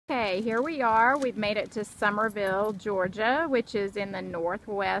Okay, here we are. We've made it to Summerville, Georgia, which is in the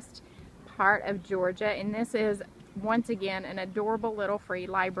northwest part of Georgia. And this is, once again, an adorable little free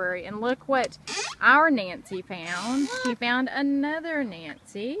library. And look what our Nancy found. She found another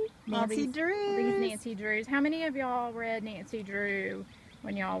Nancy. Nancy Drews. These Nancy Drews. How many of y'all read Nancy Drew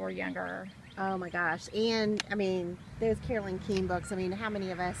when y'all were younger? Oh my gosh. And, I mean, those Carolyn Keene books, I mean, how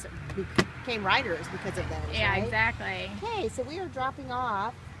many of us became writers because of those, Yeah, right? exactly. Okay, so we are dropping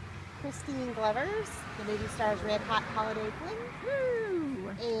off Christine Glover's The Movie Star's Red Hot Holiday Fling. Woo!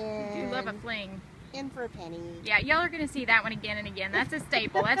 And I do love a fling. In for a Penny. Yeah, y'all are going to see that one again and again. That's a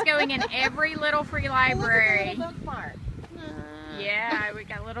staple. That's going in every little free library. Look at the little bookmark. Yeah, we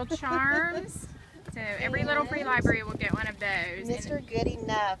got little charms. So every little free library will get one of those. Mr. Good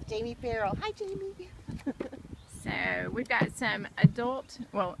Enough, Jamie Farrell. Hi, Jamie. So we've got some adult,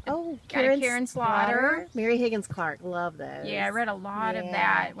 well, Karen Slaughter. Mary Higgins Clark, love those. Yeah, I read a lot of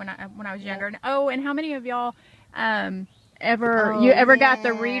that when I was younger. Oh, and how many of y'all ever got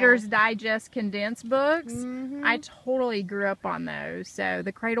the Reader's Digest condensed books? Mm-hmm. I totally grew up on those. So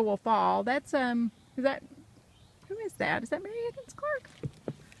The Cradle Will Fall. That's who is that? Is that Mary Higgins Clark?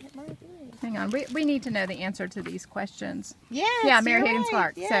 It might be. Hang on, we need to know the answer to these questions. Yes, yeah, Mary Higgins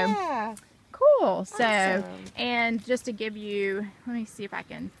Clark. Yeah. So cool. So, awesome. and just to give you, let me see if I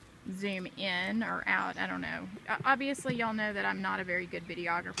can zoom in or out. I don't know. Obviously, y'all know that I'm not a very good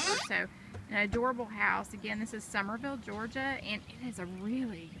videographer. So, an adorable house. Again, this is Summerville, Georgia, and it is a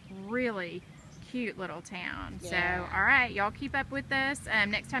really, really cute little town. Yeah. So, all right, y'all keep up with us.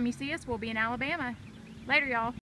 Next time you see us, we'll be in Alabama. Later, y'all.